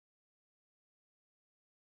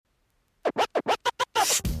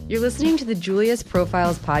You're listening to the Julius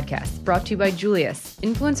Profiles podcast, brought to you by Julius,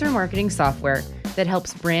 influencer marketing software that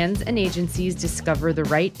helps brands and agencies discover the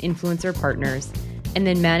right influencer partners and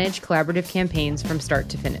then manage collaborative campaigns from start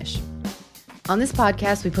to finish. On this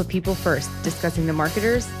podcast, we put people first, discussing the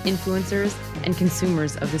marketers, influencers, and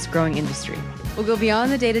consumers of this growing industry. We'll go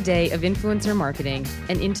beyond the day-to-day of influencer marketing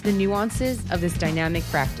and into the nuances of this dynamic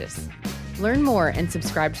practice. Learn more and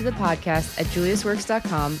subscribe to the podcast at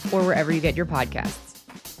juliusworks.com or wherever you get your podcasts.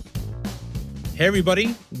 Hey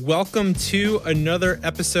everybody, welcome to another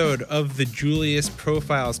episode of the Julius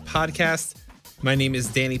Profiles podcast. My name is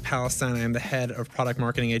Danny Palestine. I am the head of product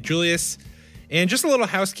marketing at Julius. And just a little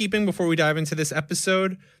housekeeping before we dive into this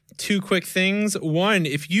episode. Two quick things. One,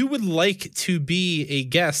 if you would like to be a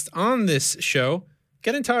guest on this show,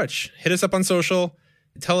 get in touch. Hit us up on social.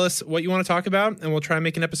 Tell us what you want to talk about, and we'll try and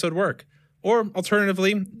make an episode work. Or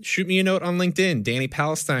alternatively, shoot me a note on LinkedIn, Danny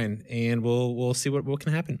Palestine, and we'll see what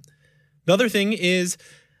can happen. The other thing is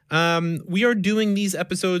we are doing these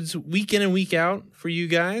episodes week in and week out for you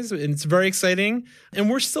guys, and it's very exciting. And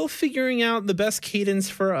we're still figuring out the best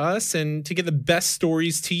cadence for us and to get the best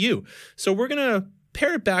stories to you. So we're going to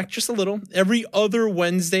pare it back just a little. Every other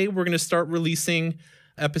Wednesday, we're going to start releasing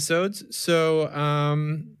episodes. So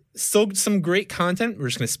still some great content. We're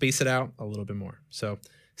just going to space it out a little bit more. So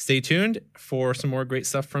stay tuned for some more great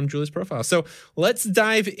stuff from Julius Profile. So let's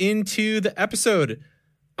dive into the episode.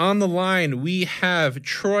 On the line, we have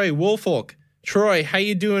Troy Woolfolk. Troy, how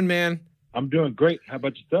you doing, man? I'm doing great. How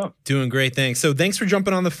about yourself? Doing great, thanks. So thanks for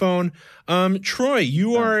jumping on the phone. Troy,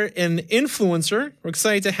 you are an influencer. We're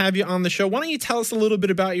excited to have you on the show. Why don't you tell us a little bit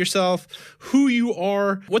about yourself, who you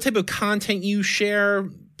are, what type of content you share,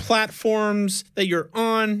 platforms that you're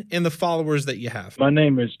on, and the followers that you have. My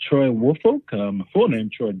name is Troy Woolfolk. My full name,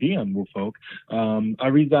 Troy Dion Woolfolk. I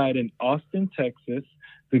reside in Austin, Texas.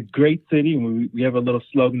 The great city, and we have a little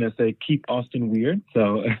slogan that says "Keep Austin Weird."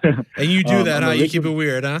 So, and you do that, huh? You keep it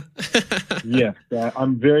weird, huh? Yes,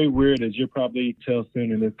 I'm very weird, as you'll probably tell soon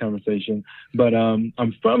in this conversation. But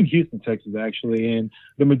I'm from Houston, Texas, actually, and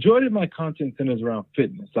the majority of my content centers around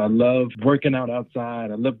fitness. I love working out outside.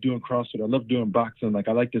 I love doing CrossFit. I love doing boxing. Like,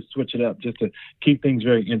 I like to switch it up just to keep things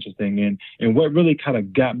very interesting. And what really kind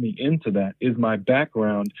of got me into that is my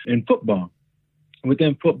background in football.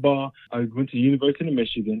 Within football, I went to the University of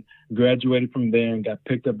Michigan, graduated from there, and got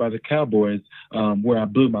picked up by the Cowboys, where I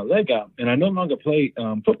blew my leg out. And I no longer play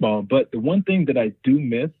football, but the one thing that I do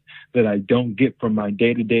miss that I don't get from my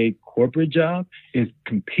day-to-day corporate job is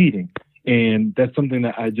competing. And that's something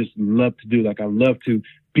that I just love to do. Like, I love to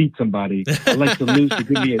beat somebody. I like to lose to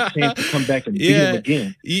give me a chance to come back and beat them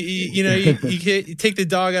again. You take the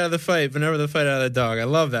dog out of the fight, but never the fight out of the dog. I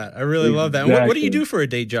love that. I really love that. And what do you do for a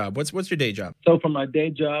day job? What's your day job? So for my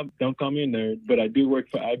day job, don't call me a nerd, but I do work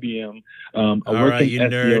for IBM. I work in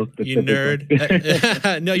SEO. You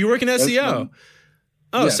nerd. No, you work in SEO.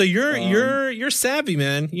 So you're savvy,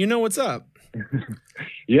 man. You know what's up.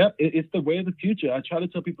 Yeah, it's the way of the future. I try to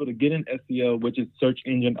tell people to get in SEO, which is search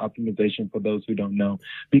engine optimization for those who don't know,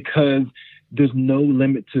 because there's no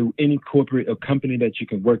limit to any corporate or company that you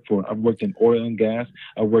can work for. I've worked in oil and gas.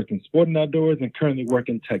 I've worked in sport and outdoors, and currently work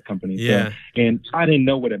in tech companies. Yeah. So, and I didn't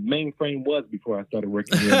know what a mainframe was before I started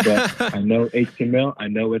working here, but I know HTML, I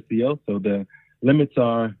know SEO, so the limits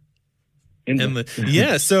are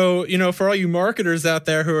yeah, so, for all you marketers out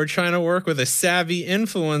there who are trying to work with a savvy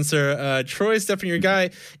influencer, Troy's definitely your guy.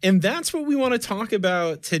 And that's what we want to talk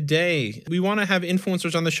about today. We want to have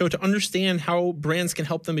influencers on the show to understand how brands can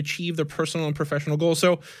help them achieve their personal and professional goals.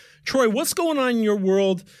 So, Troy, what's going on in your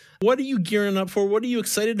world? What are you gearing up for? What are you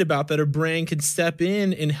excited about that a brand can step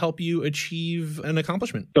in and help you achieve an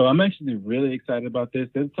accomplishment? So I'm actually really excited about this.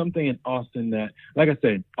 There's something in Austin that, like I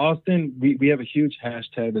said, Austin, we have a huge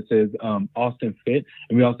hashtag that says Austin Fit.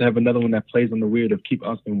 And we also have another one that plays on the weird of Keep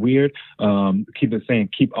Austin Weird. Keep it saying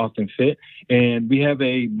Keep Austin Fit. And we have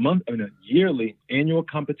a yearly annual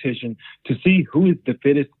competition to see who is the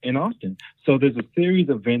fittest in Austin. So there's a series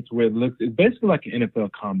of events where it's basically like an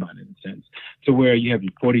NFL combine in a sense, to where you have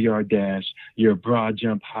your 40-yard dash, your broad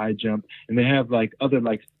jump, high jump, and they have like other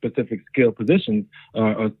like specific skill positions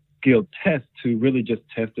or skill tests to really just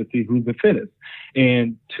test to see who's the fittest.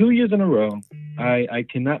 And 2 years in a row, I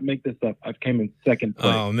cannot make this up, I've came in second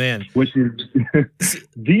place. Oh man, which is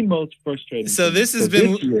the most frustrating. So this has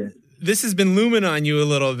been. This has been looming on you a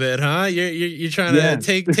little bit, huh? You're trying to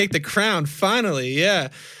take the crown finally, yeah.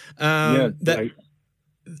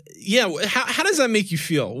 Yeah. How does that make you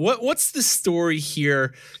feel? What's the story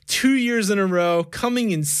here? 2 years in a row,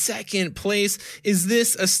 coming in second place. Is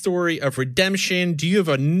this a story of redemption? Do you have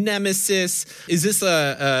a nemesis? Is this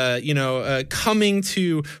a coming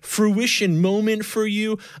to fruition moment for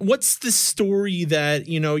you? What's the story that,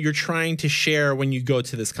 you're trying to share when you go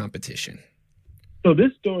to this competition? So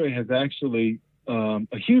this story has actually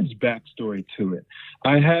a huge backstory to it.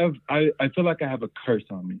 I feel like I have a curse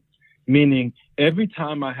on me. Meaning every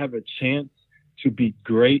time I have a chance to be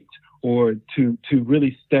great or to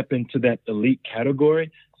really step into that elite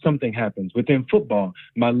category, something happens. Within football,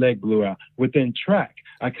 my leg blew out. Within track,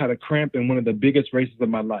 I caught a cramp in one of the biggest races of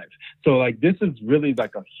my life. So this is really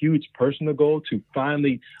like a huge personal goal to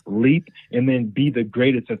finally leap and then be the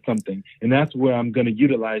greatest at something. And that's where I'm going to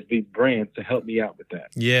utilize these brands to help me out with that.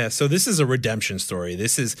 Yeah. So this is a redemption story.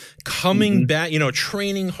 This is coming back,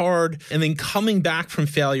 training hard and then coming back from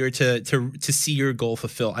failure to see your goal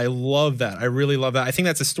fulfilled. I love that. I really love that. I think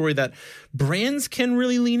that's a story that brands can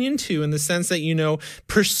really lean into in the sense that,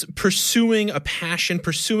 pursuing a passion,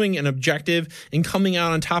 pursuing an objective and coming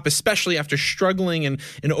out on top, especially after struggling and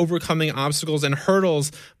overcoming obstacles and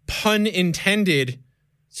hurdles, pun intended,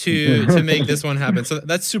 to make this one happen. So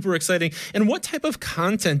that's super exciting. And what type of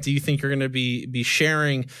content do you think you're going to be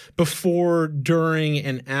sharing before, during,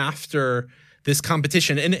 and after this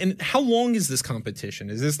competition? And how long is this competition?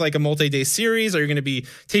 Is this like a multi-day series? Are you going to be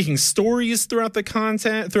taking stories throughout the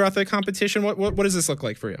competition? What does this look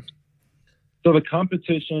like for you? So the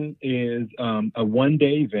competition is a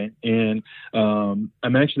one-day event, and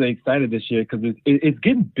I'm actually excited this year because it's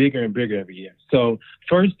getting bigger and bigger every year. So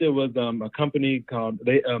first it was a company called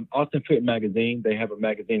Austin Fit Magazine. They have a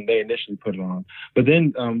magazine. They initially put it on, but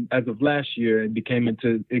then as of last year, it got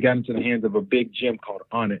into the hands of a big gym called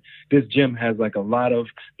On It. This gym has like a lot of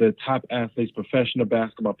the top athletes, professional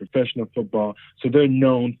basketball, professional football. So they're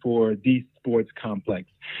known for these sports complex.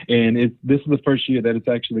 And this is the first year that it's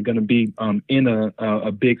actually going to be in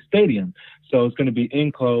a big stadium. So it's going to be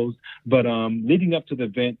enclosed, but leading up to the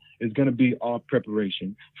event is going to be all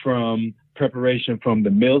preparation from the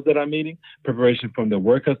meals that I'm eating, preparation from the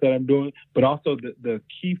workouts that I'm doing, but also the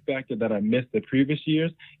key factor that I missed the previous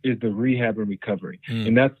years is the rehab and recovery.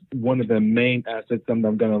 And that's one of the main assets that I'm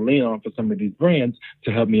going to lean on for some of these brands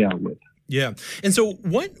to help me out with. Yeah. And so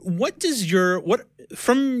what does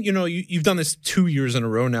you've done this 2 years in a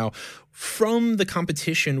row now, from the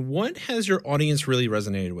competition, what has your audience really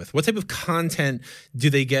resonated with? What type of content do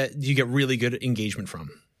you get really good engagement from?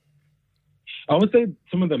 I would say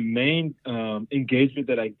some of the main engagement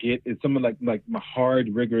that I get is some of like my hard,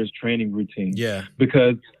 rigorous training routine. Yeah.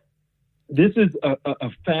 Because this is a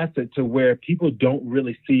facet to where people don't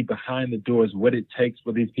really see behind the doors what it takes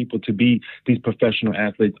for these people to be these professional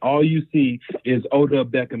athletes. All you see is Odell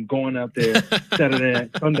Beckham going out there Sunday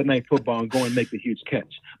night football and going and make a huge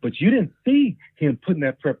catch. But you didn't see him putting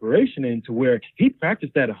that preparation in to where he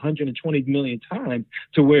practiced that 120 million times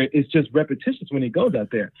to where it's just repetitious when he goes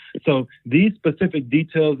out there. So these specific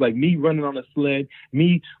details, like me running on a sled,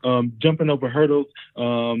 me jumping over hurdles,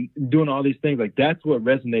 doing all these things, like that's what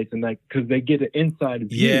resonates, and because they get an inside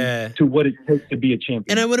view to what it takes to be a champion.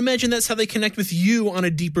 And I would imagine that's how they connect with you on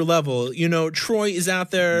a deeper level. Troy is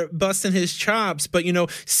out there busting his chops, but,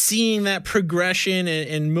 seeing that progression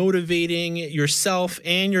and motivating yourself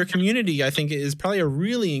and your community, I think is probably a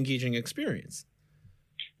really engaging experience.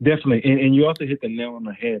 Definitely. And you also hit the nail on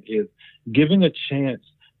the head, is giving a chance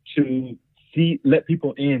to let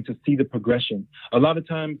people in to see the progression. A lot of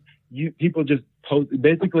times people just post,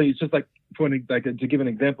 basically it's just like, to give an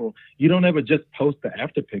example, you don't ever just post the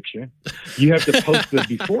after picture. You have to post the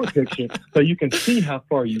before picture so you can see how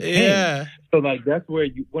far you came. Yeah. So that's where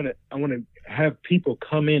I want to have people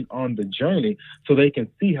come in on the journey so they can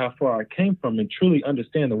see how far I came from and truly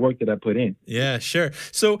understand the work that I put in. Yeah, sure.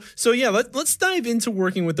 So yeah, let's dive into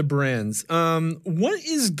working with the brands. What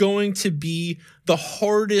is going to be the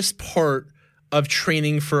hardest part of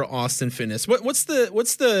training for Austin Fitness? What's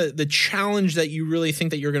the challenge that you really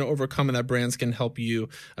think that you're going to overcome and that brands can help you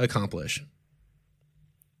accomplish?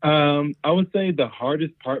 I would say the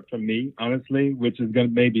hardest part for me, honestly, which is going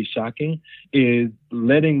to maybe shocking, is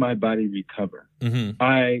letting my body recover. Mm-hmm.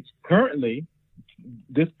 I currently,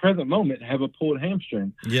 this present moment, have a pulled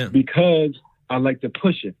hamstring because I like to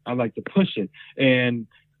push it. And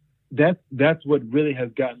that's what really has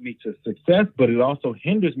gotten me to success, but it also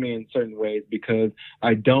hinders me in certain ways because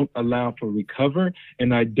I don't allow for recover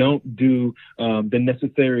and I don't do the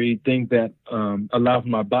necessary things that allow for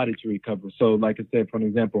my body to recover. So like I said, for an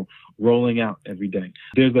example, rolling out every day.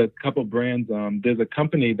 There's a couple brands. There's a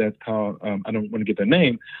company that's called, I don't want to get their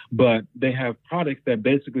name, but they have products that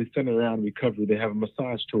basically center around recovery. They have a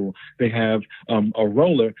massage tool. They have a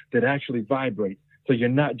roller that actually vibrates. So you're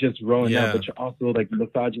not just rolling out, but you're also like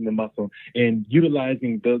massaging the muscle and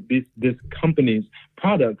utilizing this company's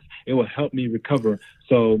products. It will help me recover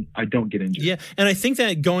so I don't get injured. Yeah. And I think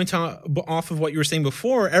that off of what you were saying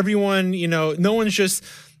before, everyone, no one's just...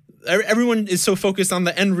 Everyone is so focused on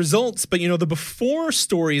the end results, but, the before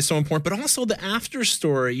story is so important, but also the after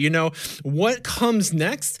story, what comes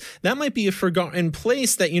next, that might be a forgotten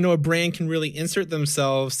place that, a brand can really insert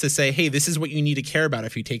themselves to say, hey, this is what you need to care about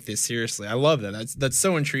if you take this seriously. I love that. That's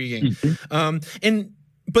so intriguing. Mm-hmm.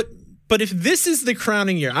 But if this is the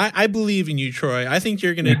crowning year, I believe in you, Troy. I think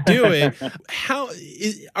you're going to do it.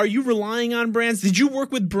 Are you relying on brands? Did you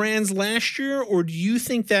work with brands last year? Or do you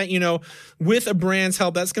think that, with a brand's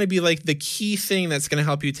help, that's going to be like the key thing that's going to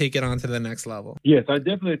help you take it on to the next level? Yes, I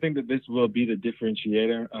definitely think that this will be the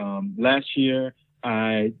differentiator. Last year,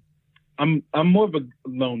 I'm more of a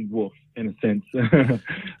lone wolf in a sense.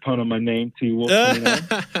 Pun on my name, T Wolf.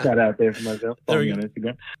 Shout out there for myself. Follow me on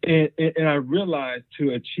Instagram. And I realized to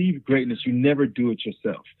achieve greatness, you never do it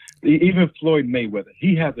yourself. Even Floyd Mayweather,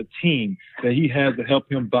 he has a team that he has to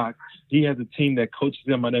help him box. He has a team that coaches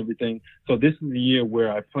him on everything. So this is the year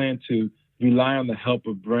where I plan to rely on the help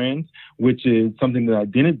of brands, which is something that I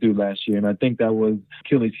didn't do last year. And I think that was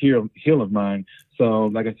Achilles' heel of mine. So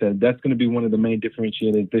like I said, that's going to be one of the main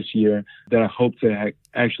differentiators this year that I hope to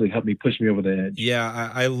actually help me push me over the edge.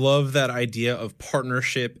 Yeah, I love that idea of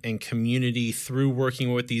partnership and community through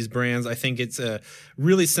working with these brands. I think it's a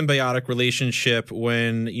really symbiotic relationship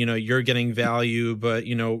when, you're getting value, but,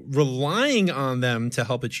 relying on them to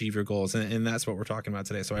help achieve your goals. And that's what we're talking about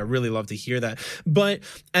today. So I really love to hear that. But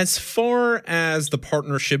as far as the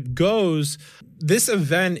partnership goes, this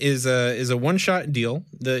event is a one-shot deal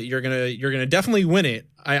that you're gonna definitely win it.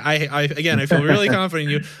 I feel really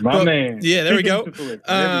confident in you. Man. Yeah, there we go.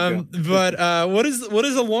 But what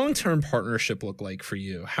is a long-term partnership look like for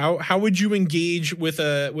you? How would you engage with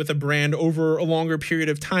a brand over a longer period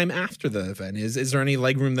of time after the event? Is there any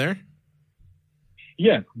legroom there?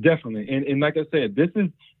 Yes, definitely. And like I said,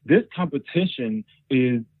 this competition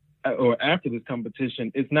is, or after this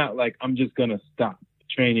competition, it's not like I'm just gonna stop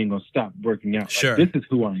training or stop working out. Sure. Like, this is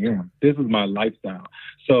who I am. This is my lifestyle.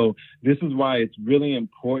 So this is why it's really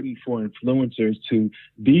important for influencers to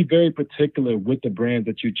be very particular with the brands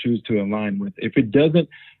that you choose to align with. If it doesn't,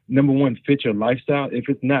 number one, fit your lifestyle, if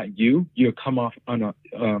it's not you'll come off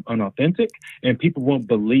unauthentic, and people won't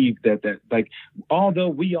believe that like, although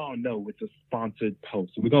we all know it's a sponsored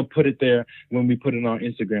post, we're going to put it there when we put it on our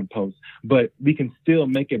Instagram post, but we can still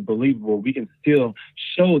make it believable. We can still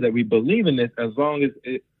show that we believe in this as long as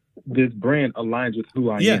this brand aligns with who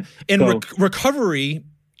I am. Yeah, and recovery,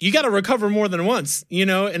 you got to recover more than once,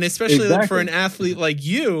 and especially for an athlete like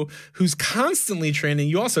you who's constantly training,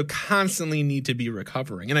 you also constantly need to be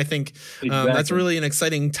recovering. And I think that's really an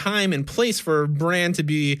exciting time and place for a brand to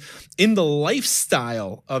be in the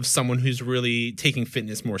lifestyle of someone who's really taking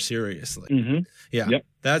fitness more seriously. Mm-hmm. Yeah, yep.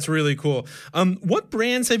 That's really cool. What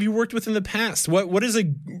brands have you worked with in the past? What brands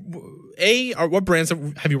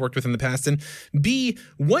have you worked with in the past? And B,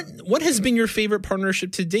 what has been your favorite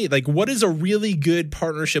partnership to date? Like, what does a really good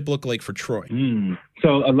partnership look like for Troy?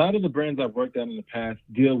 So a lot of the brands I've worked at in the past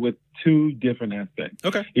deal with two different aspects.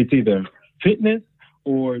 Okay. It's either fitness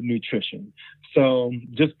or nutrition. So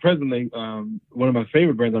just presently, one of my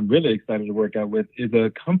favorite brands I'm really excited to work out with is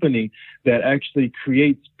a company that actually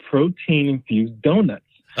creates protein-infused donuts.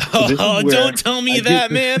 So don't tell me that,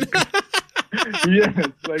 man. Yes,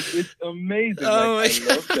 like it's amazing. I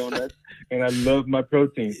love donuts and I love my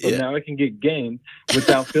protein. So now I can get gains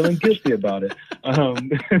without feeling guilty about it.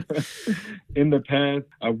 In the past,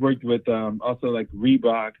 I've worked with also like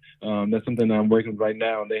Reebok. That's something that I'm working with right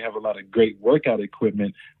now. And they have a lot of great workout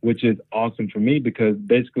equipment, which is awesome for me because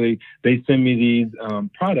basically they send me these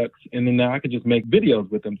products and then now I can just make videos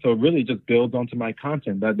with them. So it really just builds onto my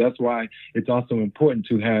content. That's why it's also important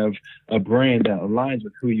to have a brand that aligns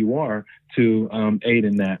with who you are to aid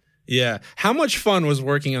in that. Yeah. How much fun was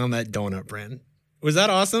working on that donut brand? Was that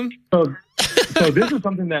awesome? So So this is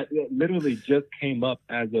something that literally just came up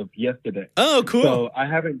as of yesterday. Oh, cool. So I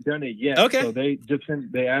haven't done it yet. Okay. So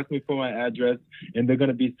they asked me for my address, and they're going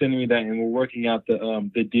to be sending me that, and we're working out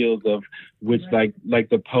the deals of which like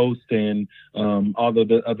the post and all of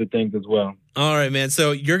the other things as well. All right, man.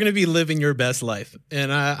 So you're going to be living your best life,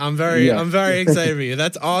 and I'm very excited for you.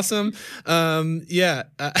 That's awesome. Yeah.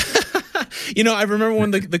 I remember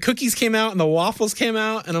when the cookies came out and the waffles came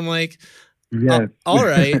out, and I'm like, yes. All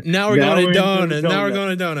right, now we're going to donuts. Now we're going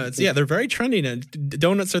to donuts. Yeah, they're very trendy now.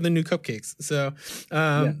 Donuts are the new cupcakes. So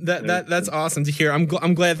that's awesome to hear. I'm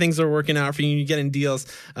glad things are working out for you. You're getting deals.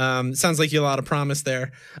 Sounds like you have a lot of promise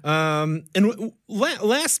there. And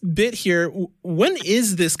last bit here, when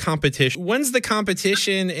is this competition? When's the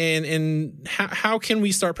competition, and how can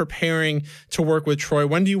we start preparing to work with Troy?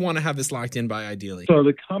 When do you want to have this locked in by, ideally? So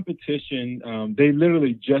the competition, they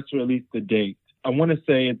literally just released the date. I want to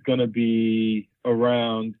say it's going to be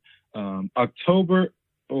around October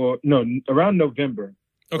around November.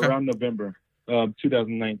 Okay. Around November of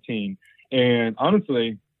 2019. And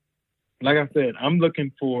honestly, like I said, I'm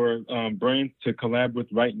looking for brands to collab with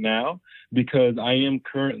right now because I am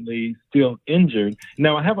currently still injured.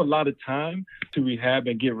 Now, I have a lot of time to rehab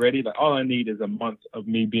and get ready. Like, all I need is a month of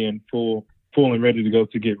me being full and ready to go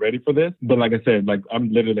to get ready for this. But like I said, like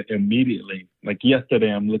I'm literally immediately, like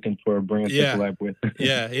yesterday, I'm looking for a brand to collab with.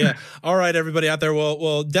 Yeah. All right, everybody out there,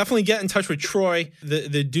 we'll definitely get in touch with Troy.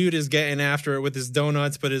 The dude is getting after it with his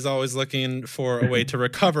donuts, but is always looking for a way to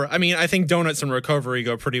recover. I mean, I think donuts and recovery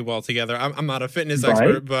go pretty well together. I'm not a fitness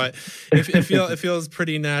expert, but it feels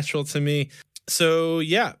pretty natural to me. So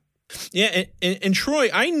yeah. Yeah, and Troy,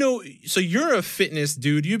 I know, so you're a fitness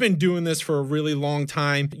dude. You've been doing this for a really long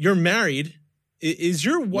time. You're married. Is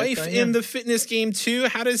your wife in the fitness game too?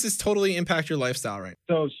 How does this totally impact your lifestyle, right?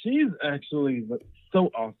 So she's actually so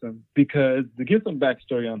awesome because, to give some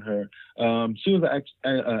backstory on her, she was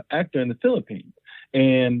an actor in the Philippines.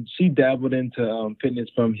 And she dabbled into fitness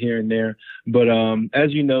from here and there. But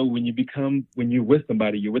as you know, when you're with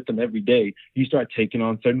somebody, you're with them every day, you start taking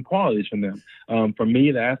on certain qualities from them. For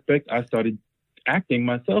me, the aspect, I started acting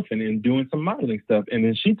myself and doing some modeling stuff. And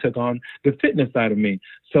then she took on the fitness side of me.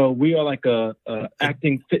 So we are like a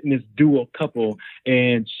acting fitness duo couple,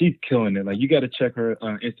 and she's killing it. Like, you got to check her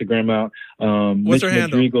Instagram out. What's Mitch her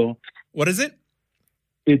handle? Madrigal. What is it?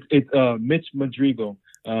 It's Mitch Madrigal.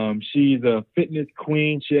 She's a fitness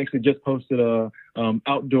queen. She actually just posted a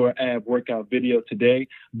outdoor ab workout video today.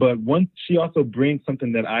 But she also brings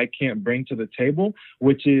something that I can't bring to the table,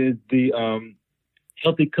 which is the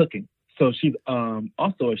healthy cooking. So she's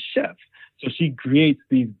also a chef. So she creates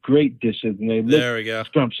these great dishes, and they look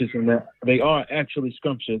scrumptious, and they are actually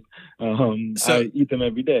scrumptious. I eat them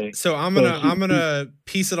every day. So I'm gonna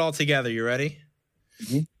piece it all together. You ready?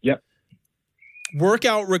 Mm-hmm. Yep.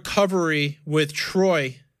 Workout recovery with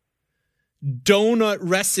Troy. Donut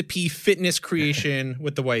recipe fitness creation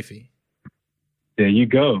with the wifey. There you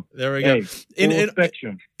go. There we go. Full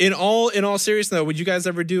spectrum. In all seriousness, though, would you guys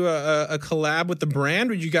ever do a collab with the brand?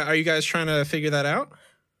 Are you guys trying to figure that out?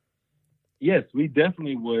 Yes, we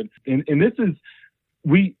definitely would. And this is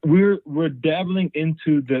we're dabbling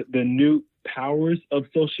into the new powers of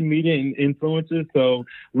social media and influencers. So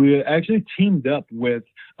we actually teamed up with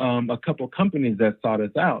a couple companies that sought us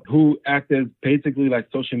out, who act as basically like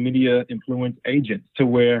social media influence agents, to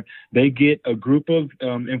where they get a group of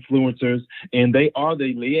influencers, and they are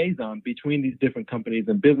the liaison between these different companies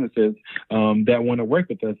and businesses that want to work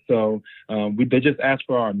with us. So they just asked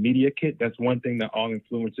for our media kit. That's one thing that all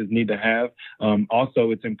influencers need to have. Also,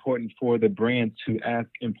 it's important for the brand to ask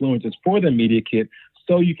influencers for their media kit,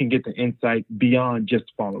 so you can get the insight beyond just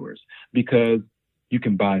followers, because you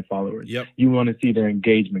can buy followers. Yep. You want to see their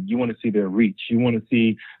engagement. You want to see their reach. You want to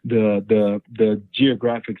see the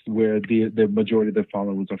geographics where the majority of the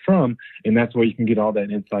followers are from, and that's where you can get all that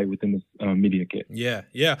insight within this media kit. Yeah.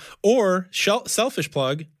 Or selfish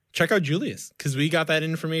plug. Check out Julius, because we got that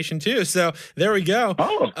information too. So there we go.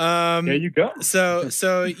 Oh, there you go.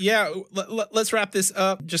 So yeah, let's wrap this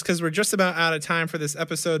up, just because we're just about out of time for this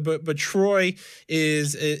episode. But Troy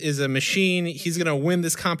is a machine. He's gonna win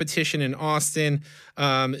this competition in Austin.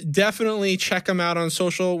 Definitely check him out on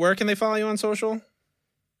social. Where can they follow you on social?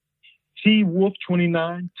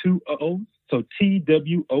 TWolf29 200. So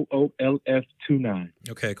TWOOLF29.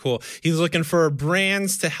 Okay, cool. He's looking for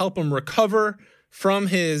brands to help him recover from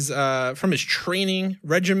his training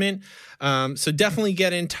regimen. So definitely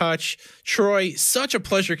get in touch. Troy, such a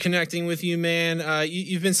pleasure connecting with you, man.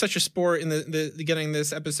 You've been such a sport in the getting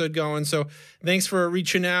this episode going. So thanks for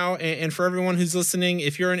reaching out. And for everyone who's listening,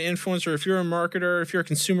 if you're an influencer, if you're a marketer, if you're a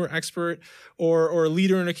consumer expert or a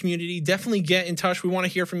leader in a community, definitely get in touch. We want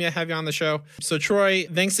to hear from you, have you on the show. So Troy,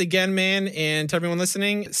 thanks again, man. And to everyone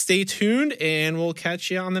listening, stay tuned and we'll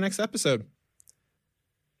catch you on the next episode.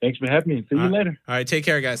 Thanks for having me. See you later. All right. Take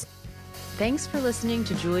care, guys. Thanks for listening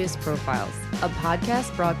to Julius Profiles, a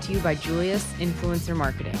podcast brought to you by Julius Influencer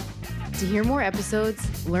Marketing. To hear more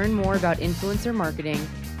episodes, learn more about influencer marketing,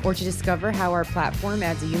 or to discover how our platform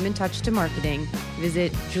adds a human touch to marketing,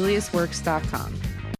 visit juliusworks.com.